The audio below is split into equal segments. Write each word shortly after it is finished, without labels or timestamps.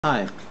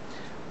Hi.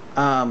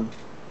 Um,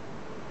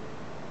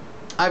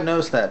 I've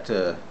noticed that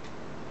a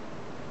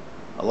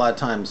lot of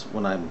times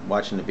when I'm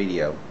watching a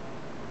video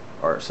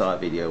or saw a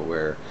video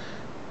where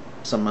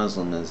some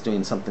Muslim is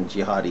doing something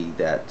jihadi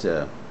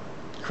that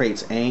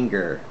creates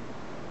anger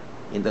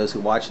in those who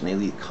watch and they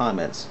leave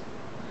comments,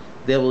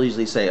 they will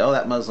usually say, "Oh,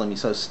 that Muslim, he's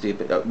so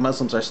stupid.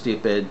 Muslims are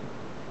stupid.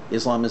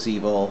 Islam is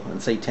evil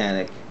and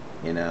satanic,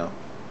 you know,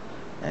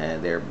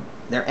 and they're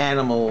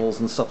animals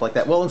and stuff like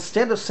that." Well,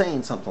 instead of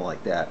saying something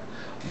like that,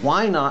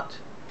 why not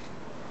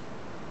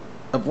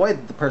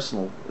avoid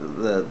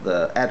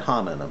the ad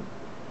hominem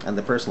and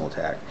the personal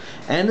attack,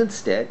 and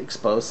instead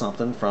expose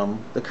something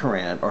from the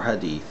Quran or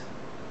Hadith?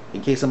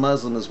 In case a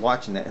Muslim is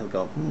watching that, he'll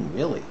go,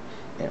 really?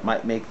 It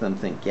might make them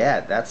think, yeah,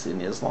 that's in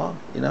Islam,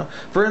 you know?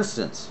 For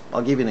instance,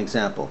 I'll give you an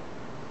example.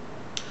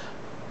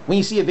 When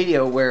you see a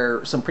video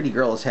where some pretty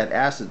girl has had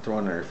acid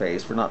thrown in her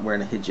face for not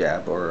wearing a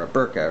hijab or a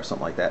burqa or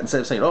something like that, instead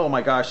of saying, oh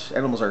my gosh,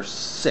 animals are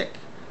sick,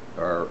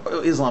 or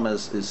Islam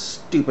is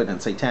stupid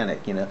and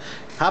satanic, you know,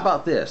 how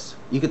about this?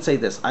 You could say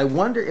this: I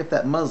wonder if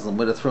that Muslim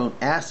would have thrown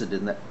acid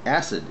in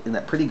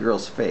that pretty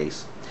girl's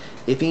face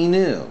if he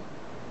knew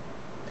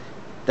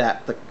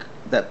that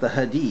the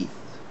Hadith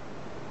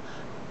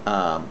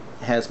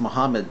has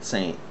Muhammad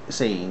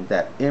saying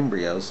that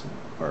embryos,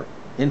 or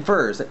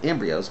infers that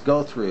embryos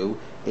go through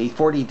a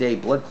 40-day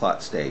blood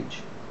clot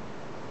stage,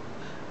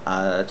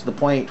 to the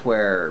point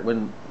where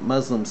when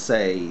Muslims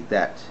say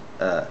that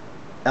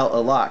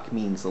al-alaq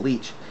means the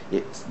leech,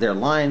 they're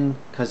lying,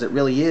 because it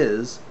really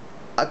is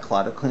a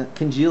clot of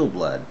congealed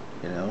blood,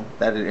 you know,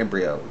 that an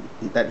embryo,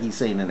 that he's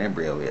saying an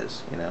embryo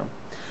is, you know.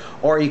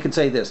 Or you could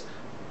say this: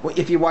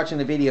 if you're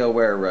watching a video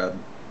where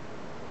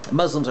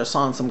Muslims are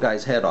sawing some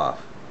guy's head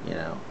off, you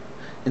know,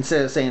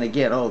 instead of saying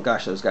again, oh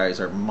gosh, those guys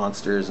are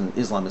monsters and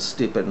Islam is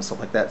stupid and stuff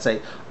like that, say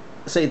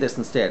this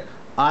instead: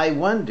 I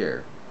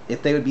wonder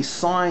if they would be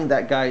sawing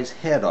that guy's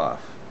head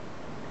off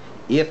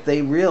if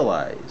they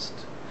realized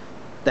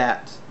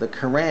that the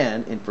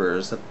Quran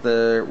infers that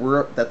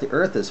the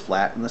earth is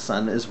flat and the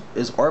sun is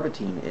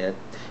orbiting it,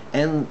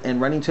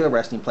 and running to a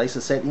resting place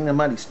is set in a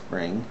muddy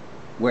spring,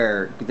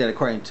 where then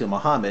according to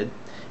Muhammad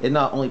it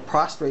not only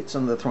prostrates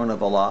under the throne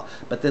of Allah,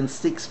 but then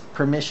seeks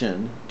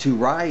permission to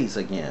rise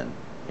again,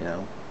 you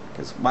know,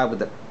 because why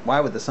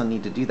would the sun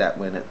need to do that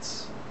when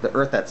it's the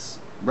earth that's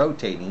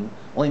rotating,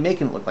 only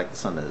making it look like the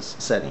sun is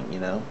setting, you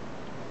know?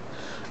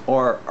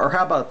 Or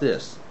how about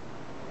this: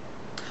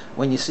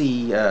 when you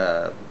see you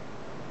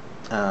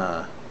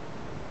know,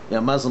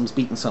 Muslims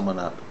beating someone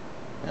up,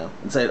 you know,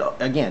 and said,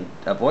 again,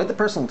 avoid the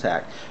personal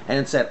attack, and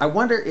it said, I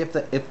wonder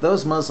if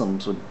those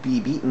Muslims would be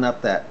beating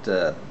up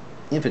that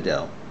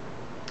infidel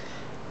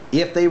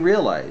if they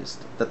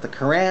realized that the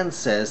Quran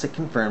says it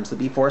confirms the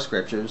B4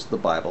 scriptures, the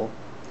Bible,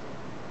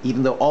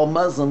 even though all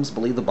Muslims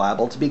believe the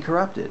Bible to be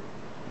corrupted,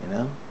 you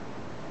know.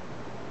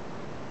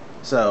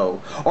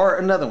 So, or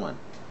another one.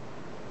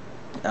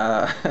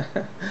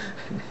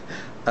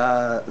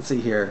 Let's see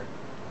here.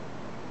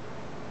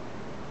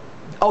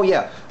 Oh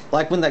yeah,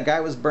 like when that guy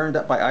was burned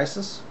up by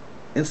ISIS,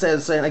 instead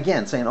of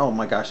saying, oh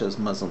my gosh, those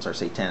Muslims are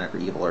satanic or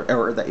evil,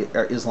 or that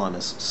Islam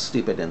is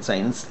stupid and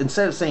insane.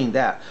 Instead of saying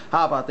that,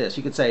 how about this?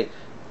 You could say,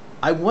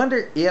 I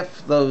wonder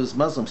if those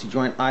Muslims who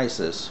joined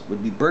ISIS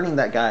would be burning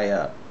that guy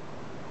up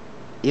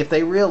if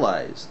they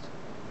realized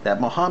that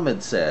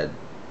Muhammad said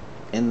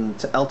in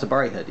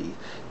Al-Tabari Hadith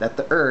that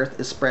the earth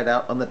is spread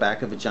out on the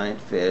back of a giant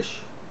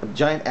fish, a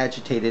giant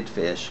agitated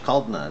fish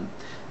called Nun,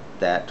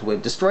 that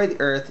would destroy the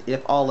earth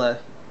if Allah,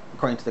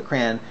 according to the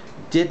Quran,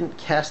 didn't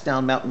cast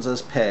down mountains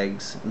as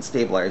pegs and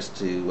stabilizers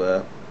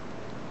to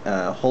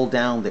hold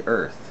down the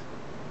earth,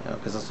 you know,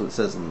 because that's what it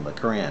says in the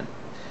Quran.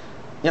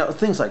 You know,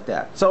 things like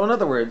that. So in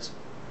other words,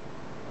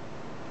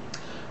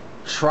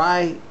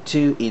 try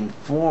to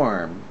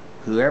inform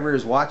whoever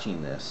is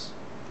watching this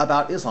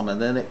about Islam,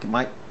 and then it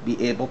might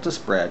be able to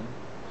spread,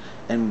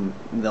 and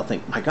they'll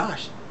think, my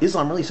gosh,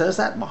 Islam really says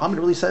that? Muhammad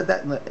really said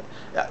that? And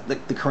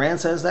the Quran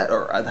says that?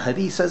 Or the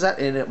Hadith says that?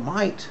 And it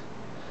might.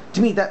 To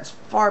me, that's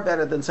far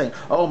better than saying,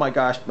 oh my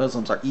gosh,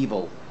 Muslims are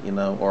evil, you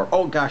know, or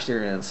oh gosh,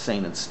 they're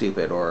insane and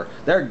stupid, or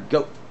they're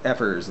goat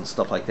effers and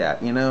stuff like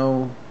that, you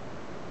know.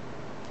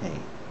 Hey,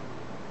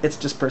 it's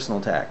just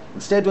personal attack.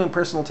 Instead of doing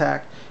personal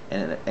attack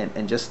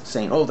and just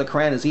saying, oh, the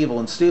Quran is evil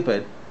and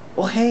stupid,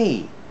 well,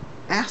 hey,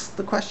 ask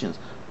the questions.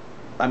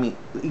 I mean,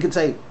 you could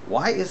say,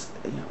 why is,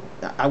 you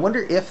know, I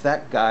wonder if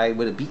that guy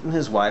would have beaten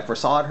his wife or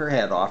sawed her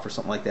head off or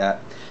something like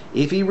that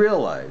if he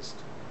realized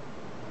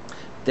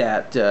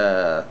that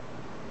the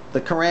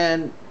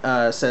Quran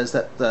says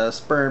that the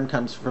sperm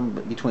comes from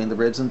between the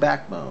ribs and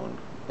backbone,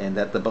 and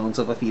that the bones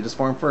of a fetus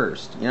form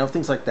first. You know,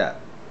 things like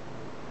that.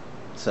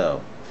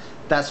 So,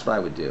 that's what I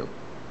would do.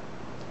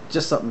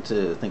 Just something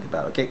to think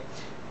about, okay?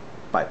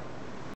 Bye.